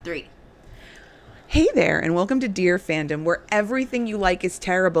3. Hey there, and welcome to Dear Fandom, where everything you like is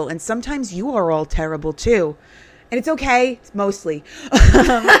terrible, and sometimes you are all terrible too. And it's okay, mostly.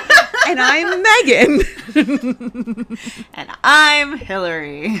 And I'm Megan. And I'm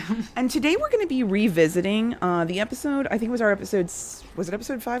Hillary. And today we're going to be revisiting the episode. I think it was our episode. Was it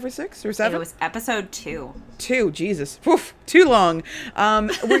episode 5 or 6 or 7? It was episode 2. 2, Jesus. Oof, too long. We're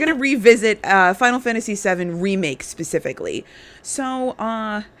going to revisit Final Fantasy VII Remake specifically.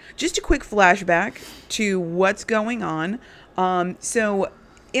 So, just a quick flashback to what's going on. So,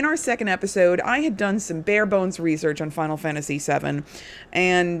 in our second episode, I had done some bare bones research on Final Fantasy VII,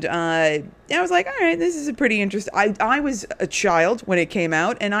 and I was like, all right, this is a pretty interesting... I was a child when it came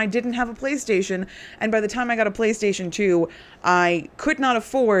out, and I didn't have a PlayStation, and by the time I got a PlayStation 2, I could not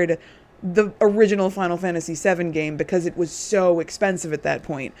afford the original Final Fantasy VII game because it was so expensive at that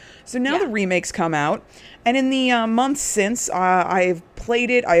point. So now the remakes come out, and in the months since, I've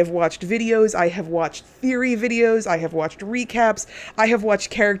played it, I have watched videos, I have watched theory videos, I have watched recaps, I have watched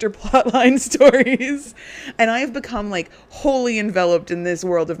character plotline stories, and I have become like wholly enveloped in this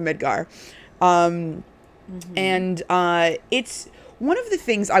world of Midgar. And it's one of the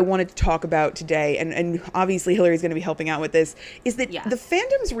things I wanted to talk about today, and obviously Hillary's going to be helping out with this, is that the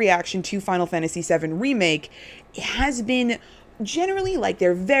fandom's reaction to Final Fantasy VII Remake has been generally like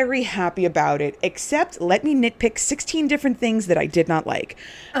they're very happy about it, except let me nitpick 16 different things that I did not like.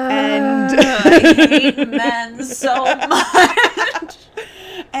 And I hate men so much.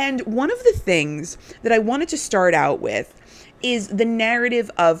 And one of the things that I wanted to start out with is the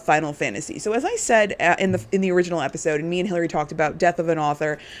narrative of Final Fantasy. So as I said in the original episode, and me and Hillary talked about death of an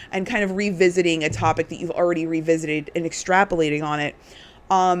author and kind of revisiting a topic that you've already revisited and extrapolating on it,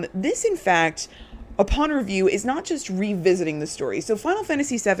 this in fact, upon review, is not just revisiting the story. So Final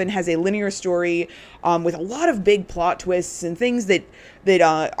Fantasy VII has a linear story with a lot of big plot twists and things that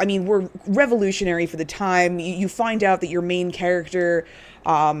were revolutionary for the time. You find out that your main character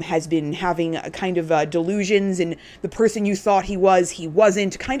has been having a kind of delusions, and the person you thought he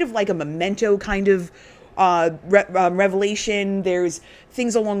wasn't, kind of like a Memento kind of revelation. There's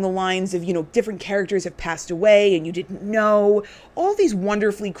things along the lines of, different characters have passed away and you didn't know. All these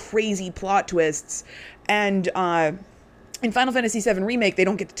wonderfully crazy plot twists. And in Final Fantasy VII Remake, they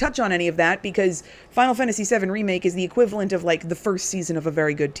don't get to touch on any of that because Final Fantasy VII Remake is the equivalent of like the first season of a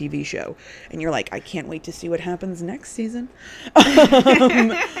very good TV show. And you're like, I can't wait to see what happens next season.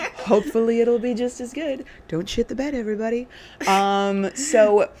 Hopefully it'll be just as good. Don't shit the bed, everybody.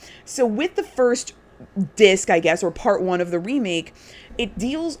 So with the first disc, I guess, or part 1 of the remake, it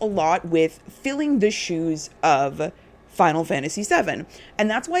deals a lot with filling the shoes of Final Fantasy VII. And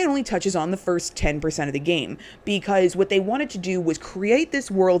that's why it only touches on the first 10% of the game, because what they wanted to do was create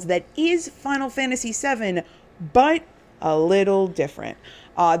this world that is Final Fantasy VII, but a little different.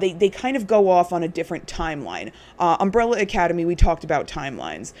 They kind of go off on a different timeline. Umbrella Academy, we talked about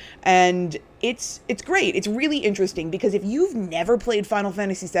timelines, and it's great. It's really interesting because if you've never played Final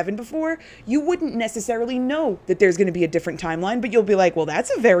Fantasy VII before, you wouldn't necessarily know that there's going to be a different timeline, but you'll be like, well,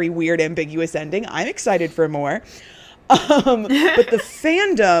 that's a very weird, ambiguous ending. I'm excited for more. But the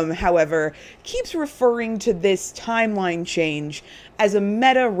fandom, however, keeps referring to this timeline change as a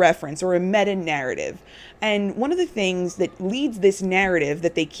meta reference or a meta narrative. And one of the things that leads this narrative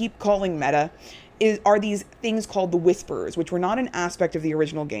that they keep calling meta are these things called the Whisperers, which were not an aspect of the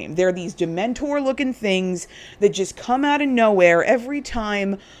original game. They're these Dementor-looking things that just come out of nowhere every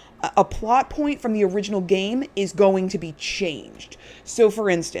time a plot point from the original game is going to be changed. So, for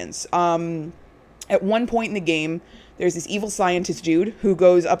instance, at one point in the game, there's this evil scientist dude who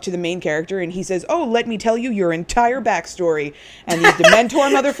goes up to the main character and he says, oh, let me tell you your entire backstory. And these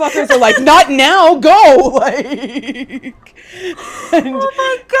Dementor motherfuckers are like, not now, go! Oh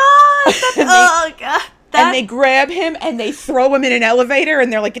my god! And they grab him and they throw him in an elevator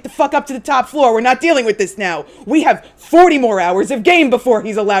and they're like, get the fuck up to the top floor. We're not dealing with this now. We have 40 more hours of game before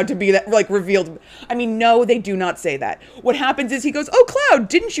he's allowed to be revealed. I mean, no, they do not say that. What happens is he goes, oh, Cloud,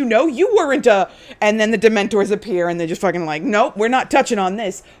 didn't you know you weren't a... And then the Dementors appear and they're just fucking like, nope, we're not touching on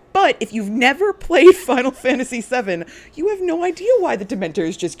this. But if you've never played Final Fantasy VII, you have no idea why the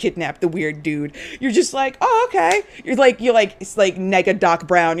Dementors just kidnapped the weird dude. You're just like, oh, okay. You're like, it's like Nega Doc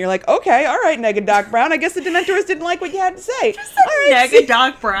Brown. You're like, okay, all right, Nega Doc Brown. I guess the Dementors didn't like what you had to say. Just like Nega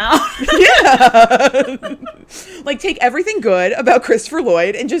Doc Brown. Yeah. Like, take everything good about Christopher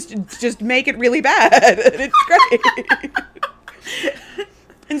Lloyd and just make it really bad. And it's great.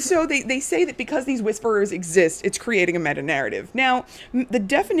 And so they say that because these whisperers exist, it's creating a meta-narrative. Now, the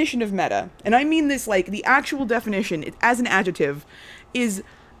definition of meta, and I mean this like the actual definition as an adjective, is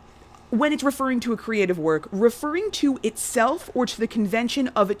when it's referring to a creative work, referring to itself or to the convention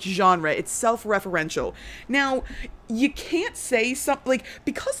of its genre. It's self-referential. Now, you can't say something like,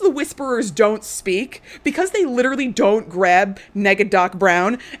 because the Whisperers don't speak, because they literally don't grab Doc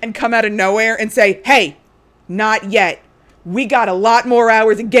Brown and come out of nowhere and say, hey, not yet. We got a lot more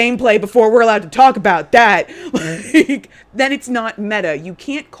hours of gameplay before we're allowed to talk about that. Like, then it's not meta. You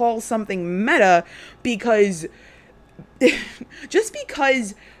can't call something meta because just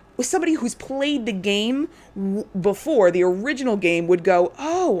because somebody who's played the game before, the original game, would go,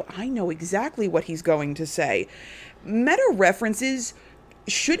 oh, I know exactly what he's going to say. Meta references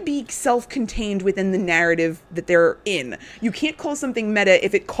should be self-contained within the narrative that they're in. You can't call something meta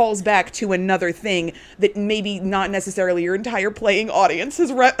if it calls back to another thing that maybe not necessarily your entire playing audience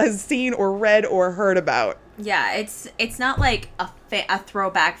has seen or read or heard about. Yeah, it's not like a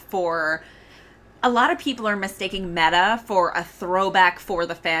throwback for... A lot of people are mistaking meta for a throwback for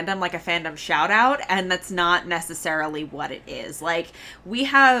the fandom, like a fandom shout-out, and that's not necessarily what it is. Like, we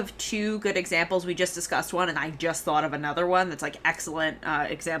have two good examples. We just discussed one, and I just thought of another one that's, like, excellent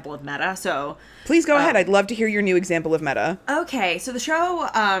example of meta, so... Please go ahead. I'd love to hear your new example of meta. Okay, so the show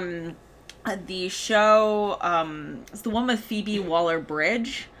is the one with Phoebe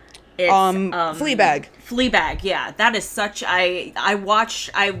Waller-Bridge. It's, Fleabag. Fleabag, yeah. That is such...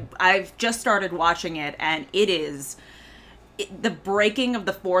 I've just started watching it, and it is... the breaking of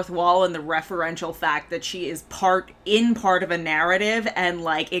the fourth wall and the referential fact that she is part of a narrative and,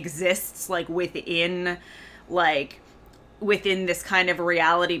 like, exists, like, within this kind of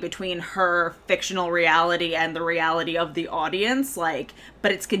reality between her fictional reality and the reality of the audience, like,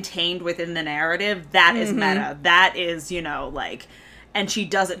 but it's contained within the narrative. That is meta. That is, you know, like... And she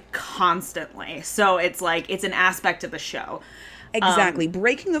does it constantly. So it's like, it's an aspect of the show. Exactly.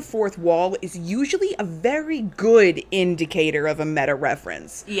 Breaking the fourth wall is usually a very good indicator of a meta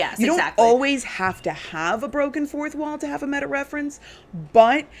reference. Yes, you don't exactly. always have to have a broken fourth wall to have a meta reference,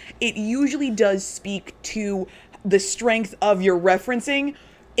 but it usually does speak to the strength of your referencing.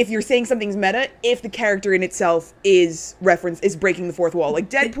 If you're saying something's meta, if the character in itself is breaking the fourth wall. Like,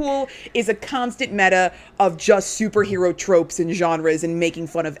 Deadpool is a constant meta of just superhero tropes and genres and making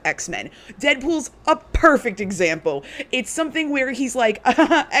fun of X-Men. Deadpool's a perfect example. It's something where he's like,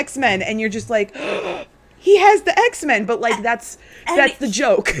 X-Men, and you're just like, he has the X-Men, but, like, that's the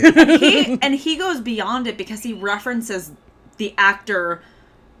joke. and he goes beyond it because he references the actor,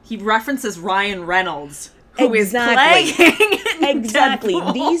 he references Ryan Reynolds, who is playing Exactly.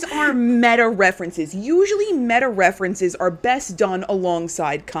 Deadpool. These are meta references. Usually meta references are best done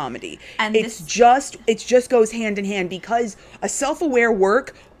alongside comedy. And it just goes hand in hand because a self-aware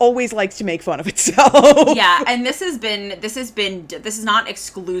work always likes to make fun of itself. Yeah, and this is not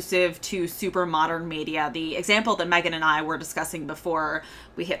exclusive to super modern media. The example that Megan and I were discussing before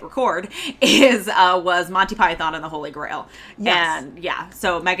we hit record was Monty Python and the Holy Grail. Yes. And yeah,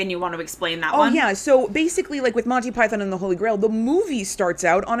 so Megan, you want to explain that one? Oh yeah, so basically, like with Monty Python and the Holy Grail, the movie starts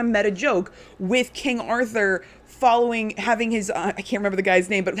out on a meta joke with King Arthur having his, I can't remember the guy's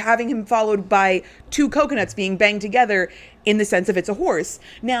name, but having him followed by two coconuts being banged together in the sense of it's a horse.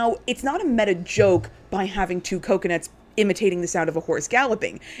 Now, it's not a meta joke by having two coconuts imitating the sound of a horse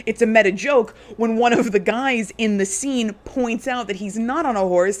galloping. It's a meta joke when one of the guys in the scene points out that he's not on a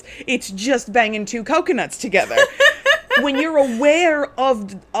horse, it's just banging two coconuts together. When you're aware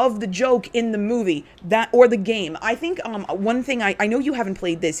of the joke in the movie or the game, I think one thing I know you haven't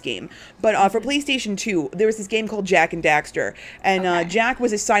played this game, but for PlayStation 2 there was this game called Jak and Daxter, and Jak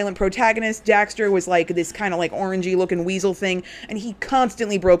was a silent protagonist. Daxter was like this kind of like orangey looking weasel thing, and he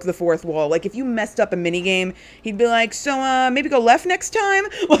constantly broke the fourth wall. Like if you messed up a mini game, he'd be like, "So maybe go left next time."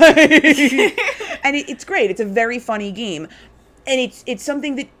 And it's great. It's a very funny game. And it's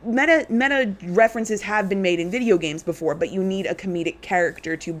something that meta references have been made in video games before, but you need a comedic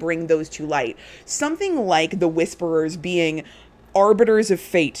character to bring those to light. Something like the Whisperers being arbiters of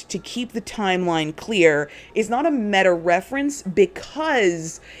fate to keep the timeline clear is not a meta reference,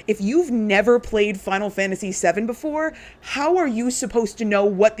 because if you've never played Final Fantasy VII before, how are you supposed to know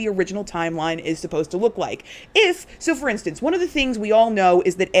what the original timeline is supposed to look like? So for instance, one of the things we all know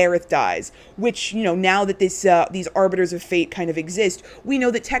is that Aerith dies, which, you know, now that these arbiters of fate kind of exist, we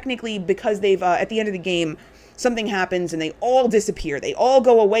know that technically, because they've at the end of the game, something happens and they all disappear. They all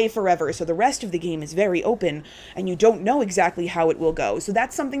go away forever. So the rest of the game is very open and you don't know exactly how it will go. So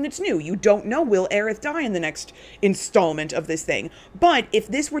that's something that's new. You don't know, will Aerith die in the next installment of this thing? But if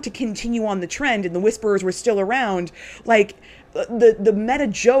this were to continue on the trend and the Whisperers were still around, like, the meta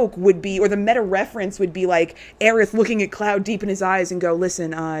joke would be, or the meta reference would be like Aerith looking at Cloud deep in his eyes and go,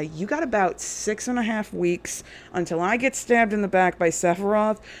 listen, you got about 6.5 weeks until I get stabbed in the back by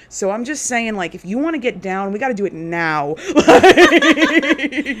Sephiroth. So I'm just saying, like, if you want to get down, we got to do it now.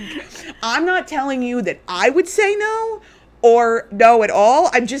 Like, I'm not telling you that I would say no or no at all.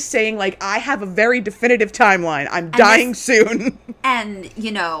 I'm just saying, like, I have a very definitive timeline. I'm dying soon. And,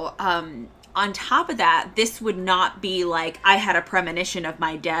 you know, on top of that, this would not be like I had a premonition of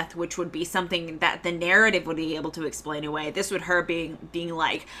my death, which would be something that the narrative would be able to explain away. This would her being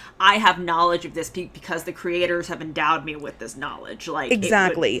like, I have knowledge of this because the creators have endowed me with this knowledge. Like,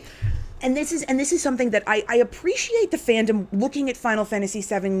 exactly. And this is something that I appreciate the fandom looking at Final Fantasy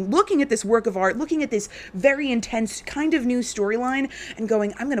VII, looking at this work of art, looking at this very intense kind of new storyline, and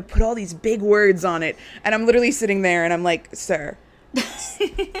going, I'm going to put all these big words on it. And I'm literally sitting there and I'm like, sir,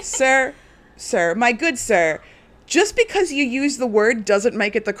 my good sir, just because you use the word doesn't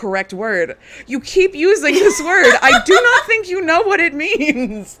make it the correct word. You keep using this word. I do not think you know what it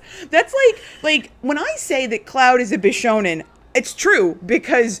means. That's like when I say that Cloud is a Bishonen, it's true,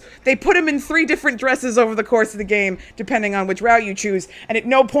 because they put him in 3 different dresses over the course of the game, depending on which route you choose, and at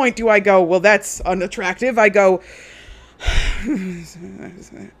no point do I go, well, that's unattractive. I go,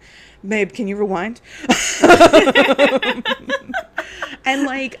 babe, can you rewind? And,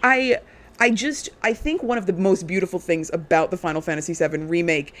 like, I think one of the most beautiful things about the Final Fantasy VII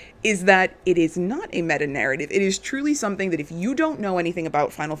Remake is that it is not a meta-narrative. It is truly something that if you don't know anything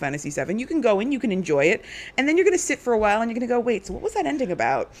about Final Fantasy VII, you can go in, you can enjoy it, and then you're going to sit for a while and you're going to go, wait, so what was that ending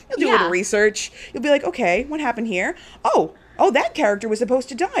about? You'll do a little research. You'll be like, okay, what happened here? Oh, that character was supposed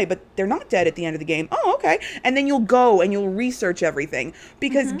to die, but they're not dead at the end of the game. Oh, okay. And then you'll go and you'll research everything,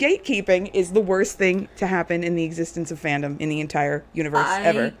 because gatekeeping is the worst thing to happen in the existence of fandom in the entire universe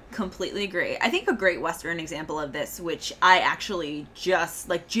ever. I completely agree. I think a great Western example of this, which I actually just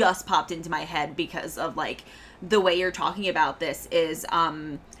popped into my head because of like the way you're talking about this, is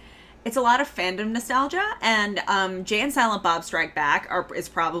it's a lot of fandom nostalgia, and Jay and Silent Bob Strike Back is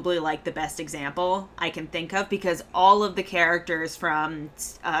probably like the best example I can think of, because all of the characters from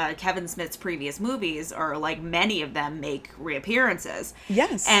Kevin Smith's previous movies, or like many of them, make reappearances.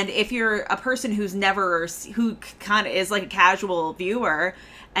 Yes. And if you're a person who kind of is like a casual viewer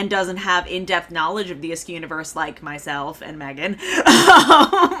and doesn't have in-depth knowledge of the Askew universe like myself and Megan.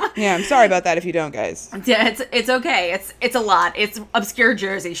 Yeah, I'm sorry about that if you don't, guys. Yeah, it's okay. It's a lot. It's obscure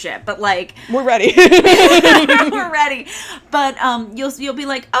Jersey shit, but like we're ready. we're ready. But you'll be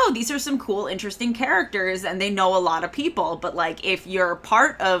like, oh, these are some cool, interesting characters, and they know a lot of people. But like, if you're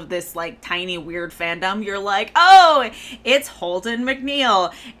part of this like tiny weird fandom, you're like, oh, it's Holden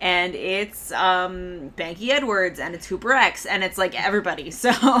McNeil, and it's Banky Edwards, and it's Hooper X, and it's like everybody.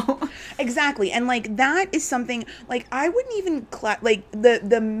 So exactly. And like that is something like I wouldn't even like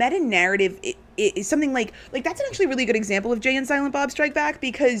the meta narrative is something like that's actually a really good example of Jay and Silent Bob Strike Back,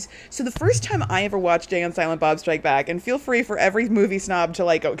 because so the first time I ever watched Jay and Silent Bob Strike Back, and feel free for every movie snob to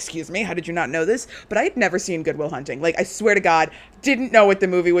like, oh, excuse me, how did you not know this? But I had never seen Good Will Hunting. Like, I swear to God, didn't know what the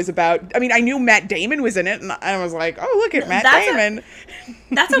movie was about. I mean, I knew Matt Damon was in it, and I was like, oh, look at Matt Damon.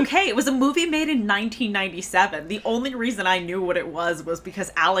 That's okay. It was a movie made in 1997. The only reason I knew what it was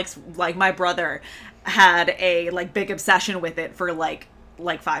because Alex, like my brother, had a like big obsession with it for like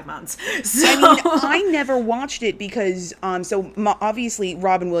 5 months. So. I mean, I never watched it because, obviously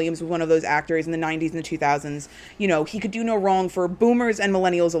Robin Williams was one of those actors in the 90s and the 2000s. You know, he could do no wrong for boomers and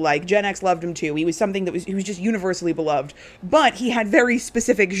millennials alike. Gen X loved him too. He was he was just universally beloved. But he had very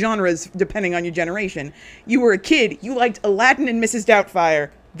specific genres depending on your generation. You were a kid, you liked Aladdin and Mrs. Doubtfire.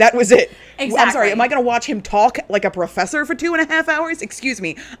 That was it. Exactly. I'm sorry, am I going to watch him talk like a professor for 2.5 hours? Excuse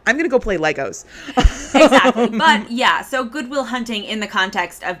me. I'm going to go play Legos. Exactly. But yeah, so Good Will Hunting in the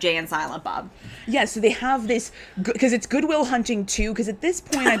context of Jay and Silent Bob. Yeah, so they have this, because it's Good Will Hunting 2, because at this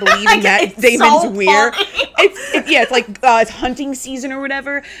point I believe in Matt Damon's so weird. It's like it's hunting season or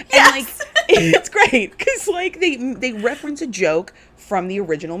whatever. And yes. like it's great because like they reference a joke from the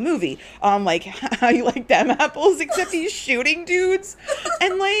original movie. Like, how you like them apples, except he's shooting dudes.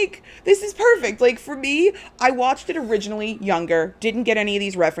 And like, this is perfect. Like, for me, I watched it originally younger, didn't get any of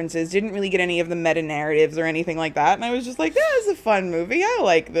these references, didn't really get any of the meta narratives or anything like that. And I was just like, that is a fun movie. I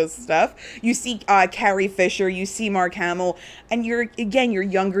like this stuff. You see Carrie Fisher, you see Mark Hamill, and you're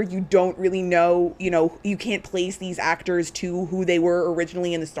younger, you don't really know, you can't place these actors to who they were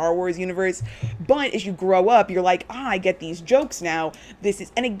originally in the Star Wars universe. But as you grow up, you're like, I get these jokes now.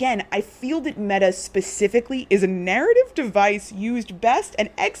 And again, I feel that meta specifically is a narrative device used best and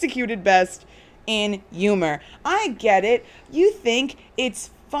executed best in humor. I get it. You think it's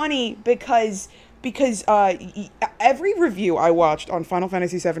funny because because every review I watched on Final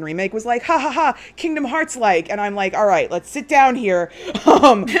Fantasy VII Remake was like, ha ha ha, Kingdom Hearts like, and I'm like, all right, let's sit down here.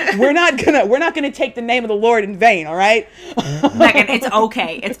 We're not gonna take the name of the Lord in vain, all right? Megan, it's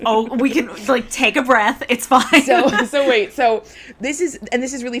okay. We can like take a breath. It's fine. So this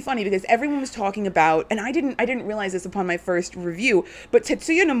is really funny because everyone was talking about, and I didn't realize this upon my first review, but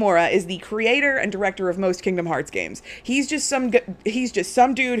Tetsuya Nomura is the creator and director of most Kingdom Hearts games. He's just some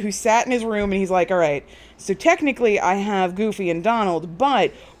dude who sat in his room and he's like, all right, so technically I have Goofy and Donald,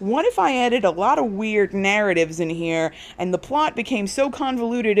 but what if I added a lot of weird narratives in here and the plot became so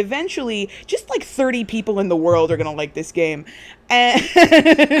convoluted, eventually just like 30 people in the world are going to like this game. And,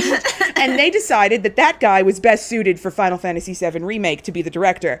 and they decided that guy was best suited for Final Fantasy VII Remake to be the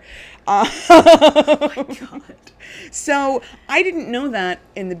director. Oh my God. So I didn't know that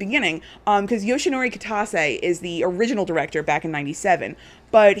in the beginning, because Yoshinori Kitase is the original director back in '97,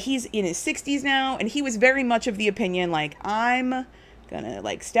 but he's in his 60s now, and he was very much of the opinion, like, I'm gonna,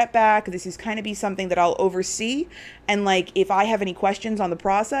 like, step back, this is kind of be something that I'll oversee, and, like, if I have any questions on the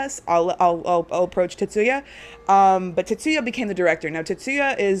process, I'll approach Tetsuya. But Tetsuya became the director. Now,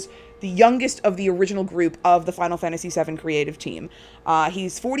 Tetsuya is the youngest of the original group of the Final Fantasy VII creative team.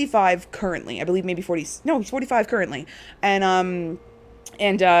 He's 45 currently. I believe maybe 40. No, he's 45 currently. And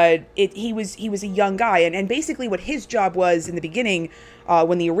he was a young guy, and basically what his job was in the beginning,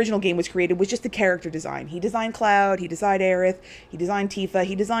 when the original game was created, was just the character design. He designed Cloud, he designed Aerith, he designed Tifa,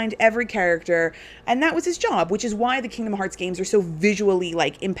 he designed every character, and that was his job, which is why the Kingdom Hearts games are so visually,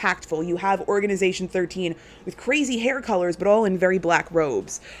 like, impactful. You have Organization 13 with crazy hair colors, but all in very black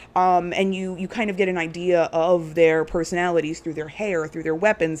robes, and you kind of get an idea of their personalities through their hair, through their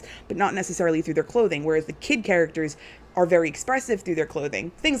weapons, but not necessarily through their clothing, whereas the kid characters are very expressive through their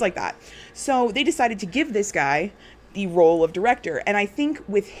clothing, things like that. So they decided to give this guy the role of director, and I think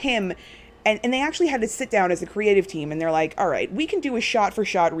with him, and they actually had to sit down as a creative team, and they're like, all right, we can do a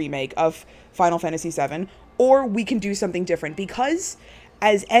shot-for-shot remake of Final Fantasy VII, or we can do something different, because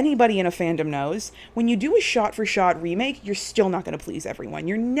as anybody in a fandom knows, when you do a shot-for-shot remake, you're still not going to please everyone.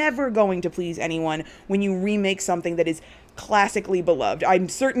 You're never going to please anyone when you remake something that is classically beloved. I'm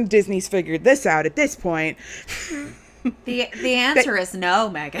certain Disney's figured this out at this point. The answer is no,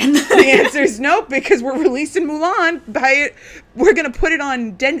 Megan. The answer is no, because we're releasing Mulan. We're going to put it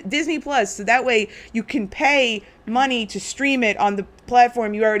on Disney Plus, so that way you can pay money to stream it on the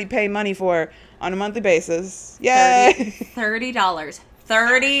platform you already pay money for on a monthly basis. Yay! $30.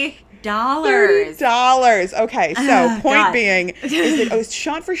 $30. $30. Okay, so point God. being is that a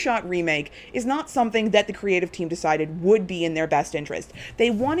shot-for-shot remake is not something that the creative team decided would be in their best interest.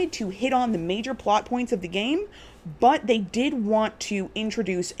 They wanted to hit on the major plot points of the game, but they did want to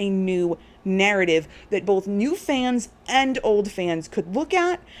introduce a new narrative that both new fans and old fans could look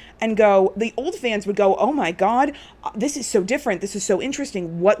at and go, the old fans would go, oh my God, this is so different, this is so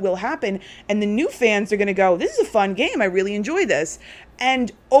interesting, what will happen? And the new fans are going to go, this is a fun game, I really enjoy this.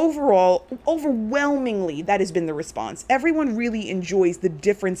 And overall, overwhelmingly, that has been the response. Everyone really enjoys the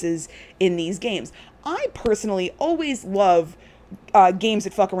differences in these games. I personally always love games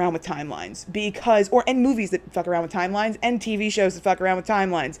that fuck around with timelines and movies that fuck around with timelines and TV shows that fuck around with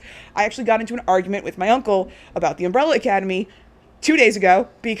timelines. I actually got into an argument with my uncle about the Umbrella Academy 2 days ago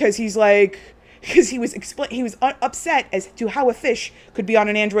because he was upset as to how a fish could be on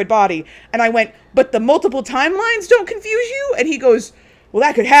an android body. And I went, but the multiple timelines don't confuse you? And he goes, well,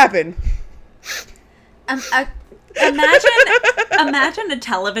 that could happen. Imagine a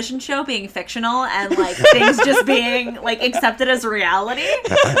television show being fictional and like things just being like accepted as reality.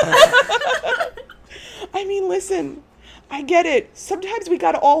 I mean, listen, I get it. Sometimes we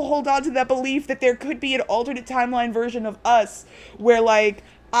gotta all hold on to that belief that there could be an alternate timeline version of us where, like,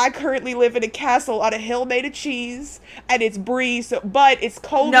 I currently live in a castle on a hill made of cheese, and it's brie, but it's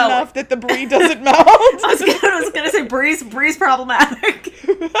cold enough that the brie doesn't melt. I was gonna say brie's problematic.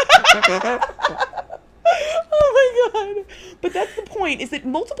 Oh my God. But that's the point, is that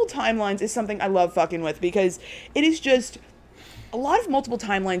multiple timelines is something I love fucking with, because it is just, a lot of multiple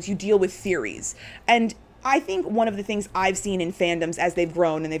timelines you deal with theories. And I think one of the things I've seen in fandoms as they've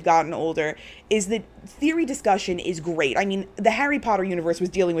grown and they've gotten older is that theory discussion is great. I mean, the Harry Potter universe was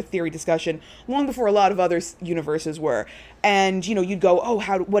dealing with theory discussion long before a lot of other universes were. And, you know, you'd go, oh,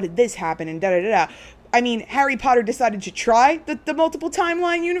 what did this happen? And da-da-da-da. I mean, Harry Potter decided to try the multiple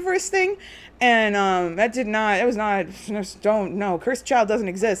timeline universe thing, and Cursed Child doesn't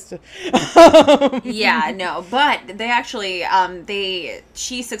exist. Yeah, no, but they actually,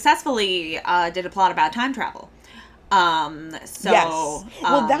 she successfully did a plot about time travel. So Yes.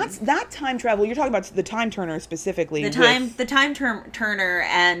 Well, that's that time travel. You're talking about the time turner specifically. the time turner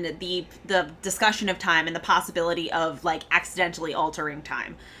and the discussion of time and the possibility of like accidentally altering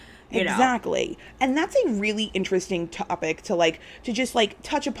time. Exactly. And that's a really interesting topic to just like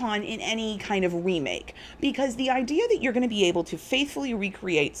touch upon in any kind of remake, because the idea that you're going to be able to faithfully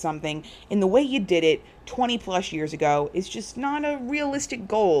recreate something in the way you did it 20 plus years ago is just not a realistic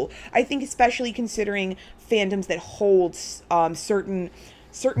goal. I think especially considering fandoms that hold certain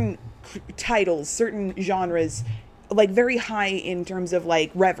titles, certain genres like very high in terms of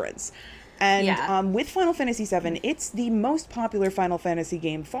like reverence. And Yeah. with Final Fantasy VII, it's the most popular Final Fantasy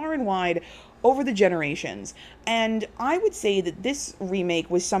game far and wide over the generations. And I would say that this remake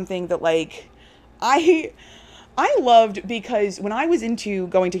was something that, like, I loved, because when I was into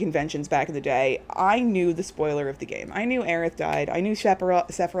going to conventions back in the day, I knew the spoiler of the game. I knew Aerith died. I knew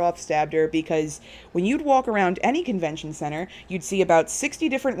Sephiroth stabbed her, because when you'd walk around any convention center, you'd see about 60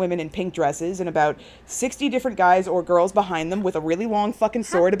 different women in pink dresses and about 60 different guys or girls behind them with a really long fucking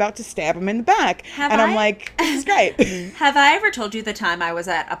sword about to stab them in the back. I'm like, this is great. Have I ever told you the time I was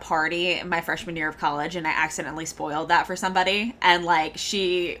at a party in my freshman year of college and I accidentally spoiled that for somebody, and like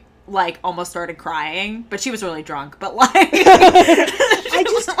she like almost started crying, but she was really drunk, but like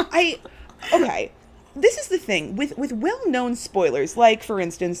okay, this is the thing with well-known spoilers, like for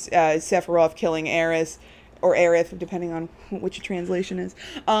instance Sephiroth killing Aerith, or Aerith, depending on which translation is,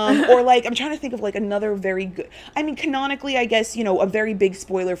 or like I'm trying to think of like another very good, I mean canonically I guess, you know, a very big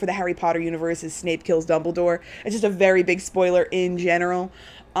spoiler for the Harry Potter universe is Snape kills Dumbledore. It's just a very big spoiler in general.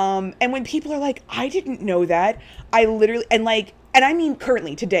 And when people are like, I didn't know that, I literally, and I mean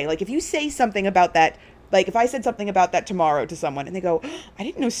currently, today, like if you say something about that, like if I said something about that tomorrow to someone and they go, I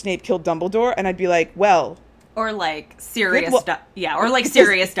didn't know Snape killed Dumbledore, and I'd be like, well, or like Sirius, Well, or like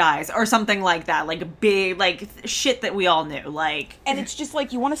Sirius dies, or something like that, like big, like shit that we all knew, like. and it's just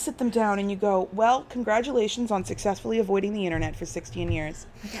like you want to sit them down and you go, well, congratulations on successfully avoiding the internet for 16 years.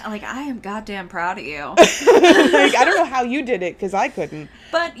 Like, I am goddamn proud of you. Like, I don't know how you did it, because I couldn't.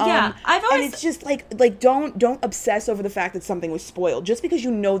 But yeah, I've always. And it's just like don't obsess over the fact that something was spoiled. Just because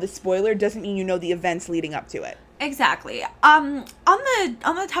you know the spoiler doesn't mean you know the events leading up to it. Exactly. On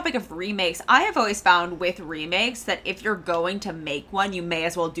the topic of remakes, I have always found with remakes that if you're going to make one, you may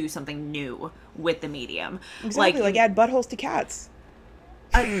as well do something new with the medium. Exactly, like add buttholes to cats.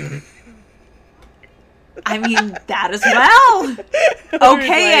 I mean, that as well.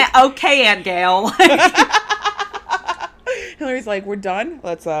 Okay, Aunt Gail. Hillary's like, we're done.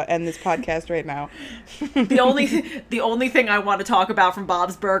 Let's end this podcast right now. The only thing I want to talk about from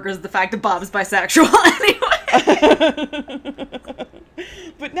Bob's Burgers is the fact that Bob is bisexual anyway.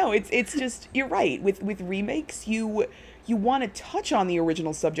 But no, it's just, you're right. With remakes, you want to touch on the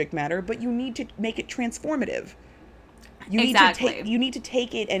original subject matter, but you need to make it transformative. You need to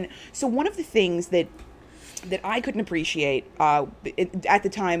take it, and so one of the things that I couldn't appreciate at the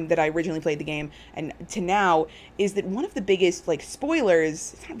time that I originally played the game and to now is that one of the biggest like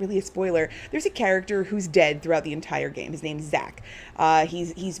spoilers, it's not really a spoiler, there's a character who's dead throughout the entire game. His name's Zack.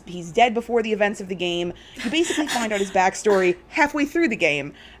 He's dead before the events of the game. You basically find out his backstory halfway through the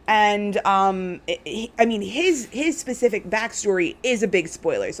game. And I mean his specific backstory is a big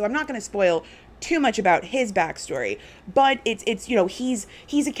spoiler, so I'm not going to spoil too much about his backstory, but it's you know, he's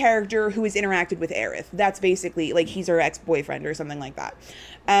a character who has interacted with Aerith. That's basically like he's her ex-boyfriend or something like that.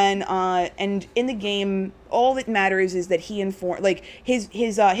 And in the game, all that matters is that his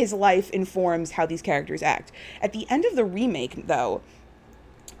life informs how these characters act. At the end of the remake, though,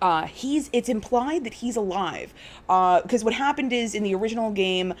 it's implied that he's alive, because what happened is in the original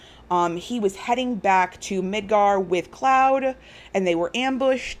game, he was heading back to Midgar with Cloud, and they were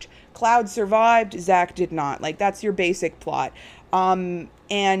ambushed. Cloud survived, Zack did not. Like, that's your basic plot. And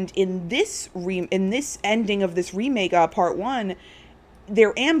in this ending of this remake, part 1,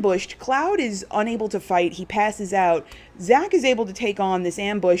 they're ambushed. Cloud is unable to fight. He passes out. Zack is able to take on this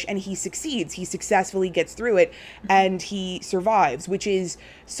ambush, and he succeeds. He successfully gets through it, and he survives, which is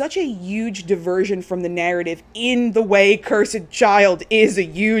such a huge diversion from the narrative in the way Cursed Child is a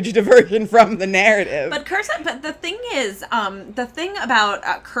huge diversion from the narrative. But the thing is, the thing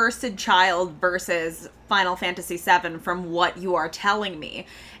about Cursed Child versus Final Fantasy VII, from what you are telling me,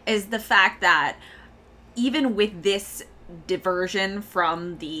 is the fact that even with this diversion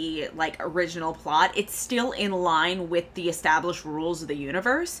from the like original plot, it's still in line with the established rules of the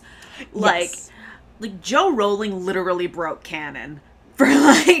universe. Yes. Like Joe Rowling literally broke canon for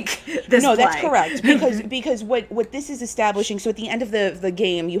like this No, play. that's correct, because what this is establishing. So at the end of the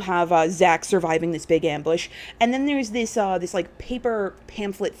game, you have Zack surviving this big ambush, and then there's this like paper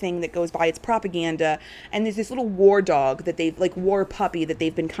pamphlet thing that goes by. It's propaganda, and there's this little war dog that they've like war puppy that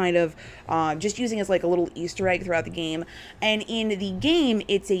they've been kind of just using as like a little Easter egg throughout the game. And in the game,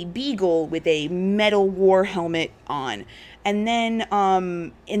 it's a beagle with a metal war helmet on. And then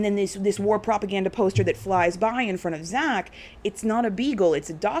this war propaganda poster that flies by in front of Zack, it's not a beagle, it's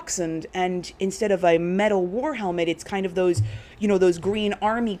a dachshund, and instead of a metal war helmet, it's kind of those, those green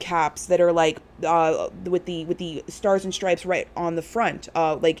army caps that are like with the stars and stripes right on the front,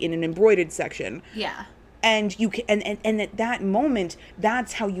 like in an embroidered section. Yeah. And you can, and at that moment,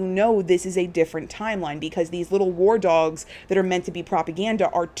 that's how you know this is a different timeline, because these little war dogs that are meant to be propaganda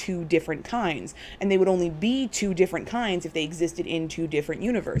are two different kinds, and they would only be two different kinds if they existed in two different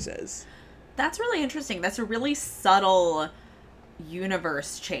universes. That's really interesting. That's a really subtle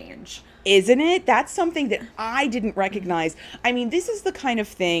universe change. Isn't it? That's something that I didn't recognize. I mean, this is the kind of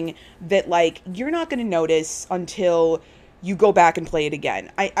thing that, like, you're not going to notice until you go back and play it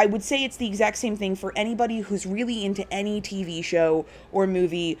again. I would say it's the exact same thing for anybody who's really into any TV show or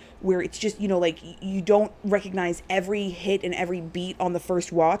movie where it's just, like, you don't recognize every hit and every beat on the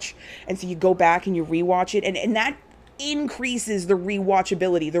first watch. And so you go back and you rewatch it. And that increases the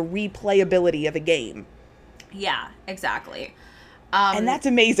rewatchability, the replayability of a game. Yeah, exactly. And that's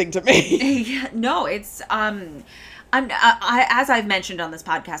amazing to me. Yeah, no, it's... as I've mentioned on this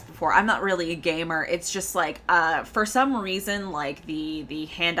podcast before, I'm not really a gamer. It's just like, for some reason, like the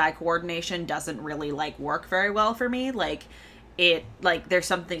hand-eye coordination doesn't really like work very well for me. Like there's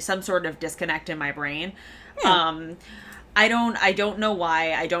some sort of disconnect in my brain. Yeah. I don't know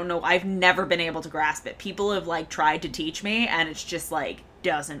why. I've never been able to grasp it. People have like tried to teach me, and it's just like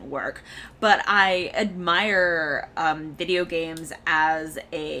doesn't work. But I admire video games as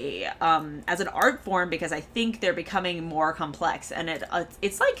an art form, because I think they're becoming more complex, and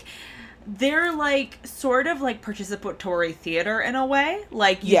it's like they're like sort of like participatory theater in a way.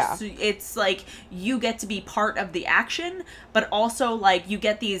 Like it's like you get to be part of the action, but also like you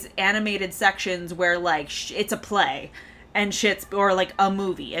get these animated sections where like it's a play and shit's, or like a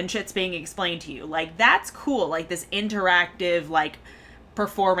movie and shit's being explained to you. Like that's cool. Like this interactive like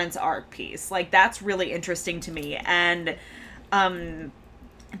performance art piece, like that's really interesting to me. And I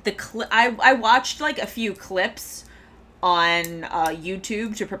watched like a few clips on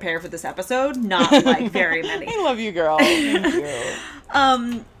YouTube to prepare for this episode, not like very many. I love you, girl. Thank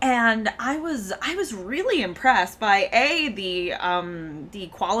you. And I was really impressed by the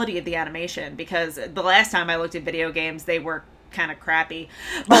quality of the animation, because the last time I looked at video games, they were kind of crappy.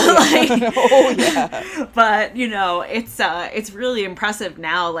 But it's really impressive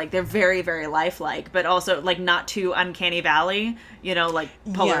now. Like they're very, very lifelike, but also like not too Uncanny Valley, like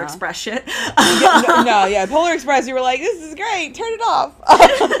Polar Express shit. Polar Express, you were like, this is great, turn it off.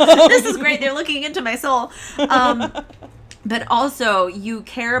 This is great, they're looking into my soul. But also you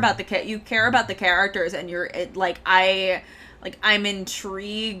care about the characters, and I'm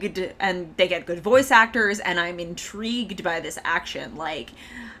intrigued, and they get good voice actors, and I'm intrigued by this action. Like,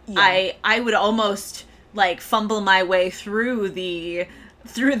 yeah. I would almost like fumble my way through the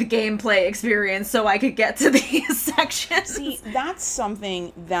gameplay experience so I could get to these sections. See, that's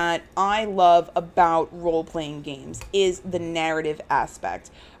something that I love about role-playing games, is the narrative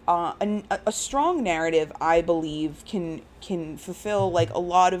aspect. A strong narrative, I believe, can fulfill like a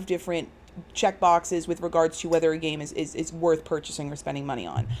lot of different check boxes with regards to whether a game is worth purchasing or spending money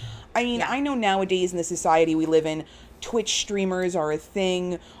on. I mean, I know nowadays in the society we live in, Twitch streamers are a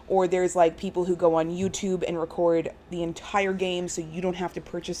thing, or there's like people who go on YouTube and record the entire game so you don't have to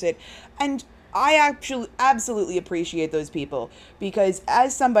purchase it. And I actually absolutely appreciate those people, because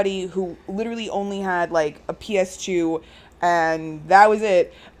as somebody who literally only had like a PS2 and that was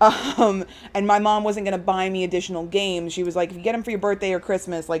it, and my mom wasn't going to buy me additional games. She was like, if you get them for your birthday or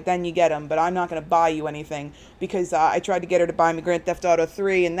Christmas, like, then you get them, but I'm not going to buy you anything, because I tried to get her to buy me Grand Theft Auto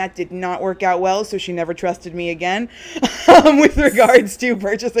 3, and that did not work out well, so she never trusted me again with regards to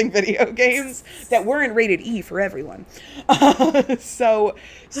purchasing video games that weren't rated E for everyone. So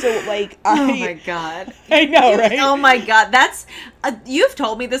like, oh my god, I know, right? Oh my god, that's you've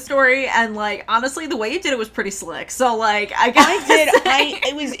told me this story, and like honestly, the way you did it was pretty slick. So like,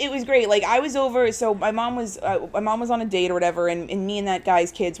 it was great. Like I was over, so my mom was on a date or whatever, and me and that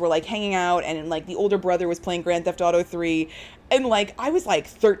guy's kids were like hanging out, and like the older brother was playing Grand Theft Auto 3, and like I was like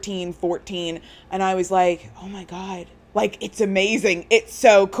 13, 14, and I was like, oh my god. Like, it's amazing. It's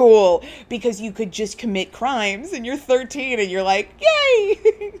so cool, because you could just commit crimes, and you're 13 and you're like,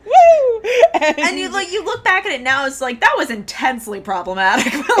 yay! And you look back at it now, it's like, that was intensely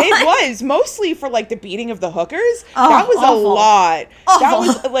problematic. It was mostly for like the beating of the hookers. Oh, that was awful. a lot. Awful. That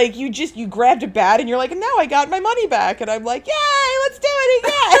was like you grabbed a bat and you're like, now I got my money back, and I'm like, yay, let's do it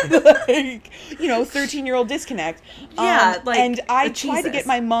again. Like, 13-year-old disconnect. Yeah, and I tried to Jesus. get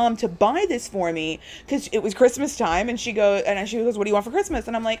my mom to buy this for me because it was Christmas time, and she goes, what do you want for Christmas?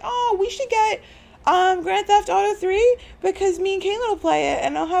 And I'm like, oh, we should get Grand Theft Auto 3 because me and Caitlin will play it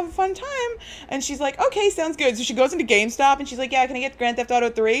and I'll have a fun time. And she's like, okay, sounds good. So she goes into GameStop and she's like, yeah, can I get Grand Theft Auto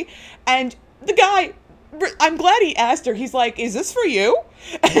 3? And the guy, I'm glad he asked her. He's like, is this for you?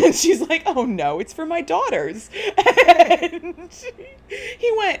 And she's like, oh no, it's for my daughters. And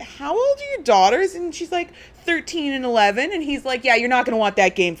he went, how old are your daughters? And she's like, 13 and 11. And he's like, yeah, you're not going to want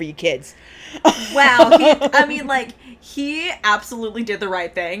that game for your kids. Wow. He absolutely did the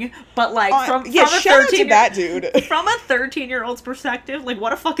right thing, but like from a shout out to that dude. From a 13-year-old's perspective, like,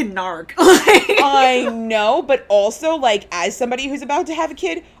 what a fucking narc. I know, but also like as somebody who's about to have a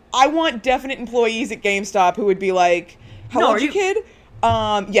kid, I want definite employees at GameStop who would be like, how old's your kid?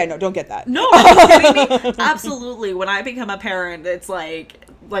 Yeah, no, don't get that. No, are you kidding me? Absolutely. When I become a parent, it's like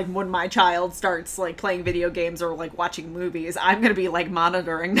when my child starts like playing video games or like watching movies, I'm gonna be like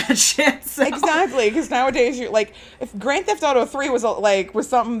monitoring that shit. So. Exactly, because nowadays you're like, if Grand Theft Auto 3 was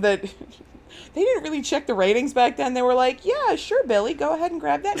something that they didn't really check the ratings back then. They were like, yeah, sure, Billy, go ahead and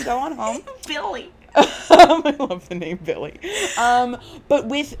grab that and go on home. Billy. I love the name Billy. But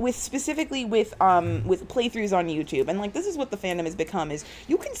specifically with playthroughs on YouTube, and like this is what the fandom has become, is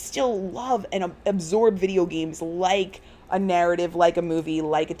you can still love and absorb video games like a narrative, like a movie,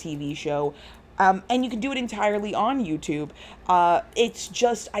 like a TV show. And you can do it entirely on YouTube. It's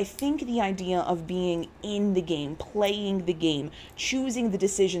just, I think the idea of being in the game, playing the game, choosing the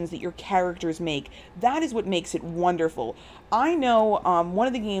decisions that your characters make, that is what makes it wonderful. I know one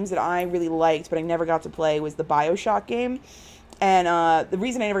of the games that I really liked, but I never got to play, was the BioShock game. And the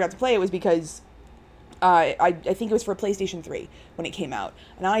reason I never got to play it was because I think it was for PlayStation 3 when it came out,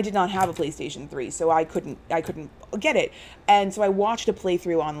 and I did not have a PlayStation 3, so I couldn't get it. And so I watched a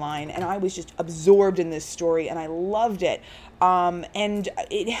playthrough online, and I was just absorbed in this story, and I loved it. And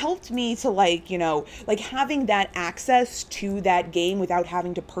it helped me to like having that access to that game without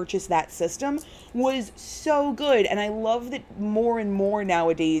having to purchase that system was so good. And I love that more and more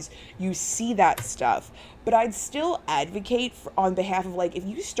nowadays you see that stuff. But I'd still advocate on behalf of like, if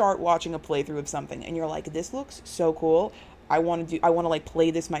you start watching a playthrough of something and you're like, this looks so cool, I want to like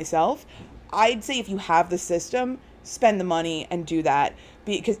play this myself. I'd say if you have the system, spend the money and do that.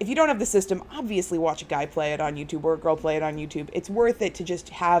 Because if you don't have the system, obviously watch a guy play it on YouTube or a girl play it on YouTube. It's worth it to just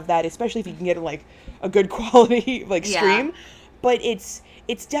have that, especially if you can get like a good quality stream. But it's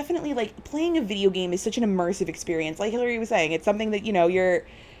definitely like playing a video game is such an immersive experience. Like Hillary was saying, it's something that you're.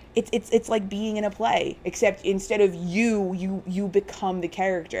 It's like being in a play, except instead of you become the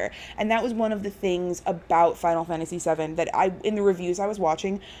character. And that was one of the things about Final Fantasy VII that in the reviews I was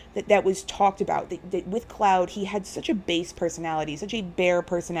watching, that was talked about, that with Cloud, he had such a base personality, such a bare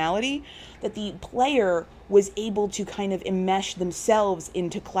personality, that the player was able to kind of enmesh themselves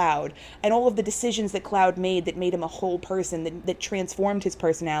into Cloud, and all of the decisions that Cloud made that made him a whole person, that transformed his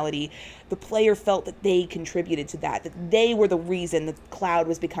personality, the player felt that they contributed to that they were the reason that Cloud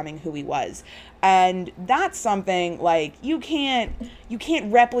was becoming who he was. And that's something like you can't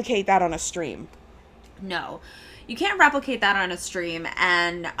replicate that on a stream. No, you can't replicate that on a stream.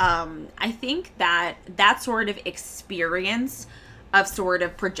 And I think that sort of experience of sort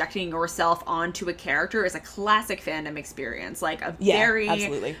of projecting yourself onto a character is a classic fandom experience. Like very,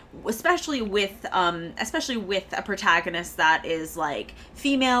 absolutely. especially with a protagonist that is like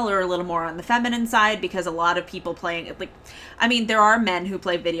female or a little more on the feminine side, because a lot of people playing, like, I mean, there are men who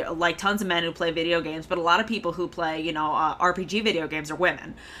play tons of men who play video games, but a lot of people who play, RPG video games are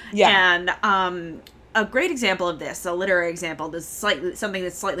women. Yeah. And, a great example of this, a literary example, something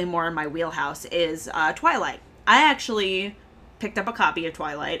that's slightly more in my wheelhouse, is Twilight. I actually picked up a copy of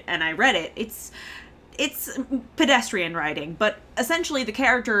Twilight and I read it. It's pedestrian writing, but essentially the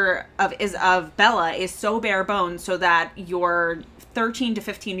character of Bella is so bare bones so that your 13 to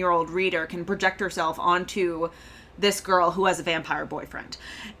 15-year-old reader can project herself onto this girl who has a vampire boyfriend.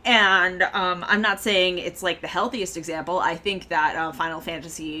 And I'm not saying it's like the healthiest example. I think that Final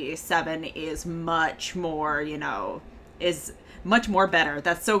Fantasy VII is much more, is much more better.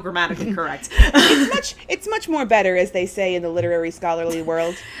 That's so grammatically correct. It's much more better, as they say in the literary scholarly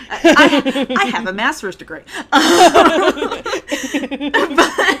world. I have a master's degree.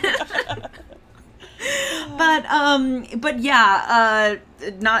 But yeah,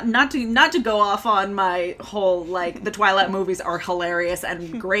 not to go off on my whole, like, the Twilight movies are hilarious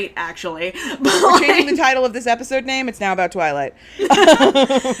and great, actually. But We're changing the title of this episode name. It's now about Twilight.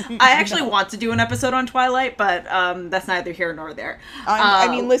 I actually want to do an episode on Twilight, but that's neither here nor there. I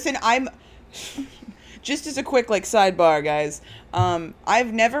mean, listen, just as a quick, like, sidebar, guys,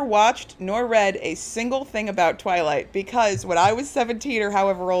 I've never watched nor read a single thing about Twilight because when I was 17 or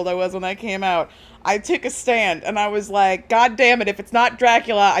however old I was when that came out, I took a stand and I was like, God damn it, if it's not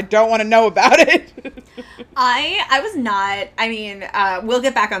Dracula, I don't want to know about it. I was not, I mean, we'll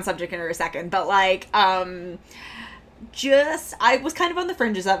get back on subject in a second, but, like, I was kind of on the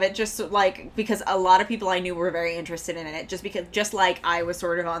fringes of it, just, like, because a lot of people I knew were very interested in it, just like I was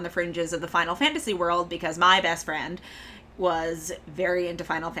sort of on the fringes of the Final Fantasy world, because my best friend was very into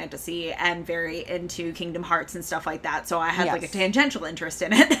Final Fantasy and very into Kingdom Hearts and stuff like that, so I had, like, a tangential interest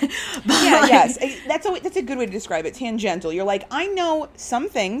in it. But, yeah, like, yes. That's a good way to describe it, tangential. You're like, I know some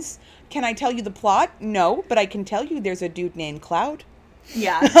things. Can I tell you the plot? No, but I can tell you there's a dude named Cloud.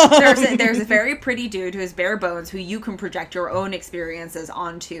 Yeah, there's a very pretty dude who is bare bones, who you can project your own experiences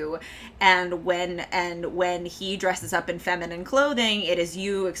onto, and when he dresses up in feminine clothing, it is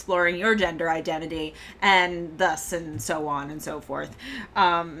you exploring your gender identity, and thus and so on and so forth.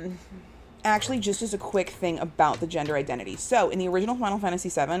 Actually, just as a quick thing about the gender identity. So, in the original Final Fantasy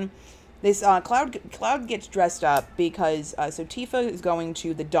VII, this Cloud gets dressed up because so Tifa is going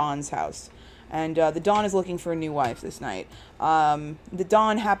to the Dawn's house. And the Dawn is looking for a new wife this night. The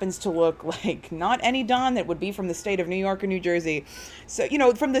Dawn happens to look like not any Dawn that would be from the state of New York or New Jersey. So,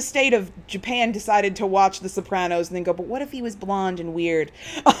 from the state of Japan decided to watch The Sopranos and then go, but what if he was blonde and weird?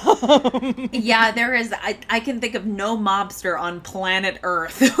 Yeah, there is, I can think of no mobster on planet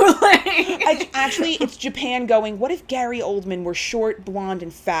Earth. Actually, it's Japan going, what if Gary Oldman were short, blonde,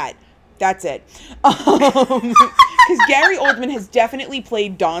 and fat? That's it. Because Gary Oldman has definitely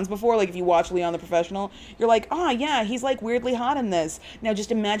played Dons before. Like, if you watch Leon the Professional, you're like, yeah, he's, like, weirdly hot in this. Now,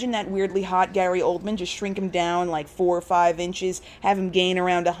 just imagine that weirdly hot Gary Oldman. Just shrink him down, like, 4 or 5 inches. Have him gain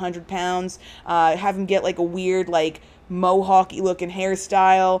around 100 pounds. Have him get, like, a weird, like, mohawky looking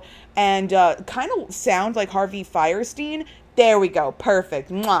hairstyle. And kind of sound like Harvey Fierstein. There we go.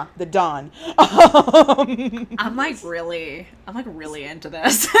 Perfect. Mwah. The Dawn. I'm really into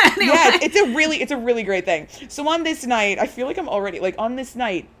this. Anyway. Yeah, it's a really great thing. So on this night, I feel like I'm already, like, on this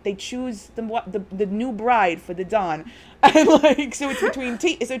night, they choose the new bride for the Dawn. And, like, so it's between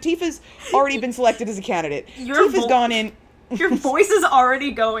so Tifa's already been selected as a candidate. Tifa's gone in. Your voice is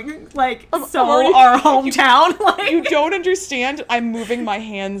already going, like, our hometown. You don't understand. I'm moving my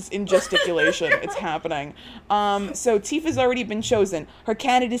hands in gesticulation. It's happening. So Tifa's already been chosen. Her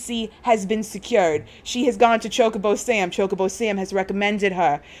candidacy has been secured. She has gone to Chocobo Sam. Chocobo Sam has recommended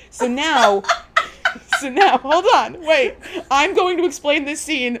her. So now, hold on. Wait. I'm going to explain this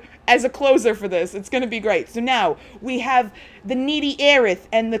scene as a closer for this. It's going to be great. So now, we have the needy Aerith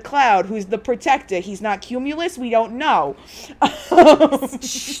and the Cloud, who's the protector. He's not Cumulus. We don't know. I'm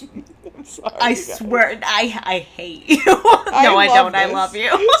sorry, I swear, I hate you. No, I don't. I love you.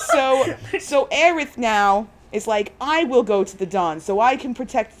 So Aerith now is like, I will go to the Dawn so I can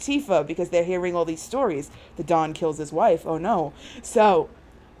protect Tifa, because they're hearing all these stories. The Dawn kills his wife. Oh no. So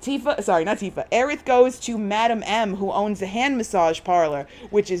Aerith goes to Madame M, who owns a hand massage parlor,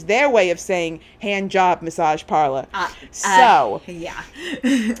 which is their way of saying hand job massage parlor. Yeah.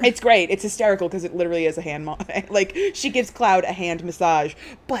 It's great. It's hysterical because it literally is a hand like, she gives Cloud a hand massage,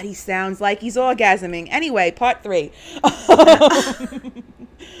 but he sounds like he's orgasming. Anyway, part 3.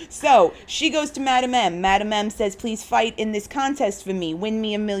 So, she goes to Madame M. Madame M says, please fight in this contest for me. Win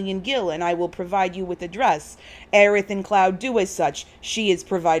me 1,000,000 gil, and I will provide you with a dress. Aerith and Cloud do as such. She is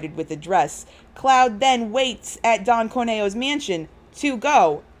provided with a dress. Cloud then waits at Don Corneo's mansion to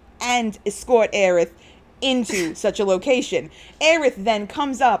go and escort Aerith into such a location. Aerith then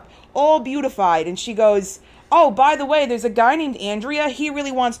comes up, all beautified, and she goes, oh, by the way, there's a guy named Andrea. He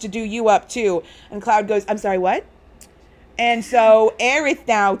really wants to do you up, too. And Cloud goes, I'm sorry, what? And so Aerith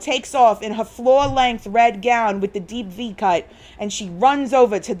now takes off in her floor-length red gown with the deep V-cut, and she runs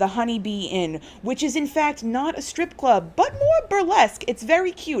over to the Honeybee Inn, which is in fact not a strip club, but more burlesque. It's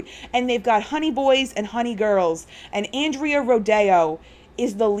very cute. And they've got honey boys and honey girls. And Andrea Rodeo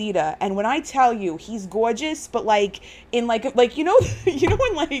is the leader, and when I tell you he's gorgeous, but like in like when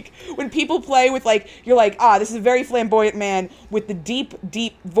like when people play with, like, you're like, this is a very flamboyant man with the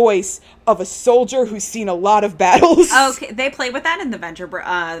deep voice of a soldier who's seen a lot of battles. Okay, they play with that in the Venture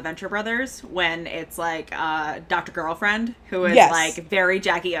Brothers when it's like Dr. Girlfriend, who is like very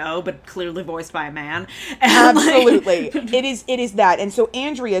Jackie O, but clearly voiced by a man. And absolutely, like... it is that. And so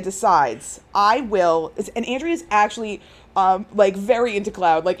Andrea decides, I will, and Andrea's actually like very into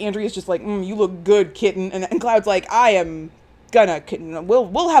Cloud. Like Andrea's just like, you look good, kitten, and Cloud's like, I am gonna,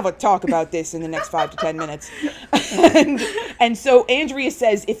 we'll have a talk about this in the next 5 to 10 minutes. And so Andrea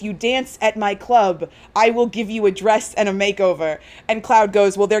says, if you dance at my club, I will give you a dress and a makeover. And Cloud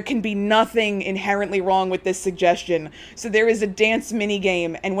goes, well, there can be nothing inherently wrong with this suggestion. So there is a dance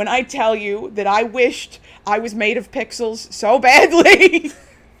minigame. And when I tell you that I wished I was made of pixels so badly,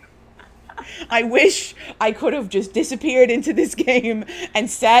 I wish I could have just disappeared into this game and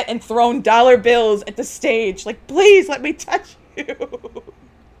sat and thrown dollar bills at the stage. Like, please let me touch you.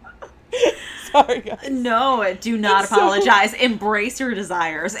 Sorry, guys. No, do not apologize. Embrace your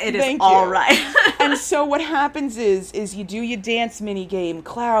desires. It is all right. And so what happens is you do your dance mini game.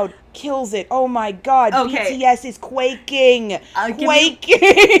 Cloud kills it. Oh my god. Okay. BTS is quaking.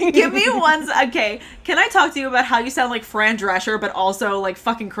 Quaking. Give me one. Okay. Can I talk to you about how you sound like Fran Drescher, but also like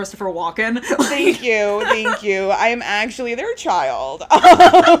fucking Christopher Walken? Thank you. Thank you. I am actually their child.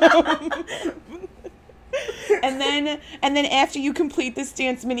 And then after you complete this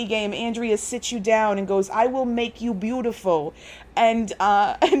dance mini game, Andrea sits you down and goes, I will make you beautiful. And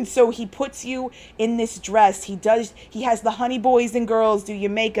so he puts you in this dress. He has the honey boys and girls do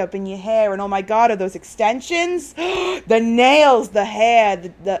your makeup and your hair, and oh my god, are those extensions? The nails, the hair,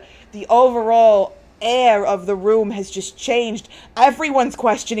 the overall air of the room has just changed. Everyone's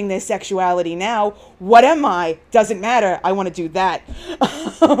questioning their sexuality now. What am I? Doesn't matter. I want to do that.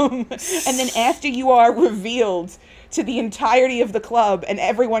 And then after you are revealed to the entirety of the club and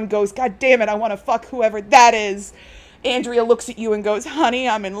everyone goes, God damn it, I want to fuck whoever that is, Andrea looks at you and goes, honey,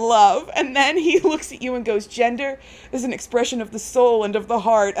 I'm in love. And then he looks at you and goes, gender is an expression of the soul and of the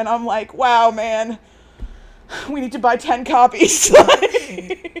heart. And I'm like, wow, man, we need to buy 10 copies.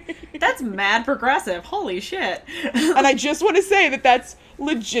 That's mad progressive. Holy shit. And I just want to say that that's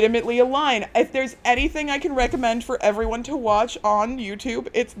legitimately a line. If there's anything I can recommend for everyone to watch on YouTube,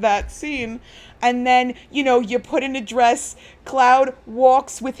 it's that scene. And then, you put in a dress. Cloud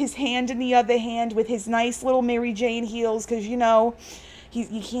walks with his hand in the other hand with his nice little Mary Jane heels because,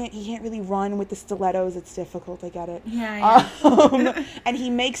 he can't really run with the stilettos. It's difficult. I get it. Yeah. And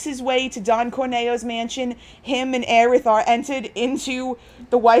he makes his way to Don Corneo's mansion. Him and Aerith are entered into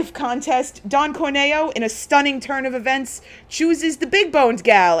the wife contest. Don Corneo, in a stunning turn of events, chooses the big boned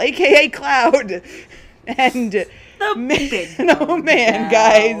gal, aka Cloud. And the big man,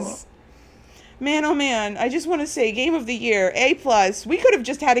 guys. Man, oh man, I just want to say, game of the year, A+. We could have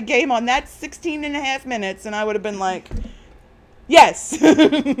just had a game on that 16 and a half minutes, and I would have been like, yes.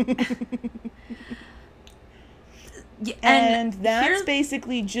 And that's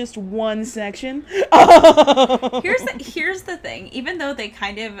basically just one section. Here's the thing. Even though they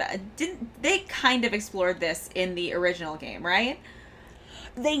kind of explored this in the original game, right?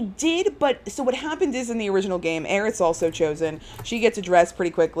 They did, but so what happened is in the original game, Aerith's also chosen. She gets a dress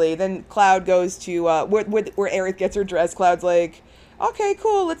pretty quickly. Then Cloud goes to where Aerith gets her dress. Cloud's like, okay,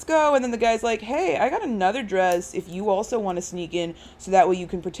 cool, let's go. And then the guy's like, hey, I got another dress if you also want to sneak in so that way you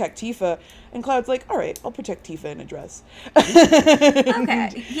can protect Tifa. And Cloud's like, all right, I'll protect Tifa in a dress.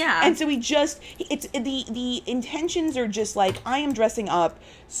 Okay, yeah. And so the intentions are just like, I am dressing up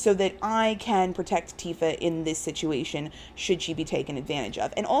so that I can protect Tifa in this situation should she be taken advantage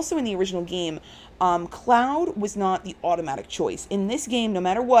of. And also in the original game, Cloud was not the automatic choice. In this game, no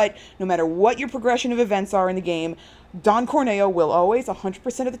matter what your progression of events are in the game, Don Corneo will always,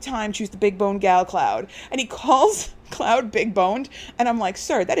 100% of the time, choose the big bone gal Cloud. And he calls Cloud big boned, and I'm like,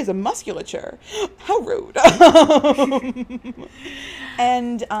 sir, that is a musculature. How rude.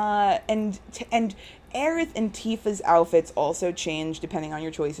 And Aerith and Tifa's outfits also change depending on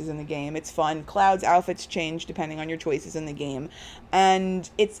your choices in the game. It's fun. Cloud's outfits change depending on your choices in the game. And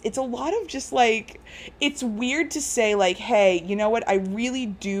it's a lot of just like, it's weird to say like, hey, you know what? I really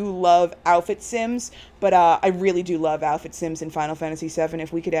do love outfit sims, but I really do love outfit sims in Final Fantasy VII.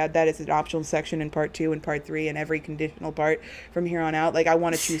 If we could add that as an optional section in part 2 and part 3 and every conditional part from here on out, like I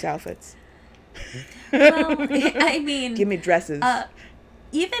want to choose outfits. Well, I mean, give me dresses.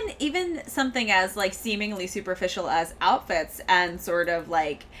 Even something as like seemingly superficial as outfits and sort of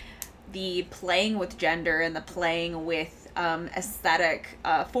like the playing with gender and the playing with aesthetic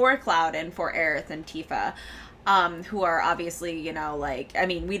for Cloud and for Aerith and Tifa, who are obviously, like, I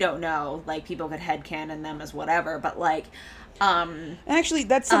mean, we don't know, like, people could headcanon them as whatever, but like Actually,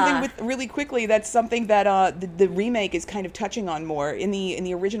 that's something with really quickly. That's something that the remake is kind of touching on more. In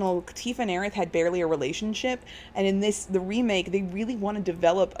the original, Tifa and Aerith had barely a relationship, and in the remake, they really want to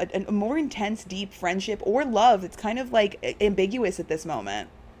develop a more intense, deep friendship or love. It's kind of like ambiguous at this moment.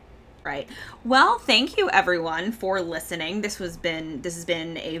 Right. Well, thank you everyone for listening. This has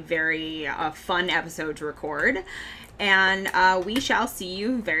been a very fun episode to record, and we shall see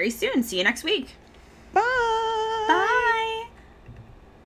you very soon. See you next week.